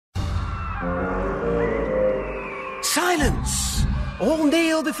Silence! All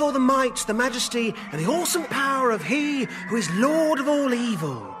kneel before the might, the majesty, and the awesome power of He who is Lord of all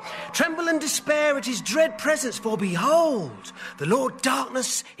evil. Tremble and despair at His dread presence, for behold, the Lord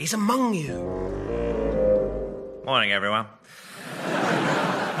Darkness is among you. Morning, everyone.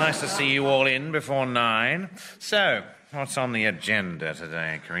 Nice to see you all in before 9. So, what's on the agenda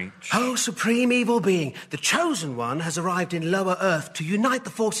today, Creech? Oh, supreme evil being, the Chosen One has arrived in lower earth to unite the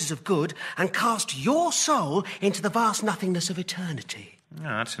forces of good and cast your soul into the vast nothingness of eternity. Oh,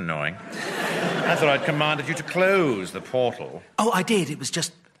 that's annoying. I thought I'd commanded you to close the portal. Oh, I did. It was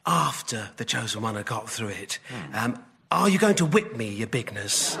just after the Chosen One had got through it. Are you going to whip me, your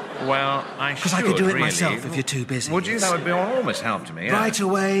bigness? Well, I should, because I could do it really. myself if you're too busy. Would you? That would be an enormous help to me. Right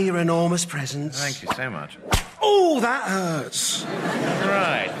away, your enormous presence. Thank you so much. Oh, that hurts.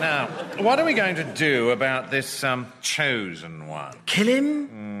 Right, now, what are we going to do about this, Chosen One? Kill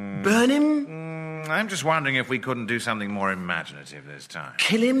him? Burn him? I'm just wondering if we couldn't do something more imaginative this time.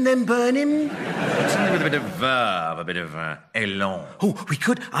 Kill him, then burn him? Something with a bit of verve, a bit of élan. Oh, we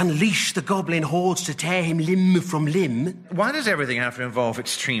could unleash the goblin hordes to tear him limb from limb. Why does everything have to involve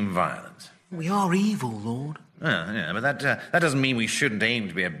extreme violence? We are evil, Lord. Yeah, but that doesn't mean we shouldn't aim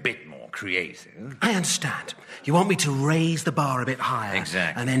to be a bit more creative. I understand. You want me to raise the bar a bit higher.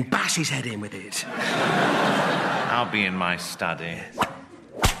 Exactly. And then bash his head in with it. I'll be in my study.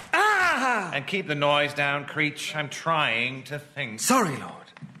 Ah! And keep the noise down, Creech. I'm trying to think. Sorry,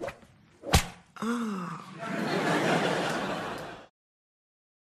 Lord. Ah.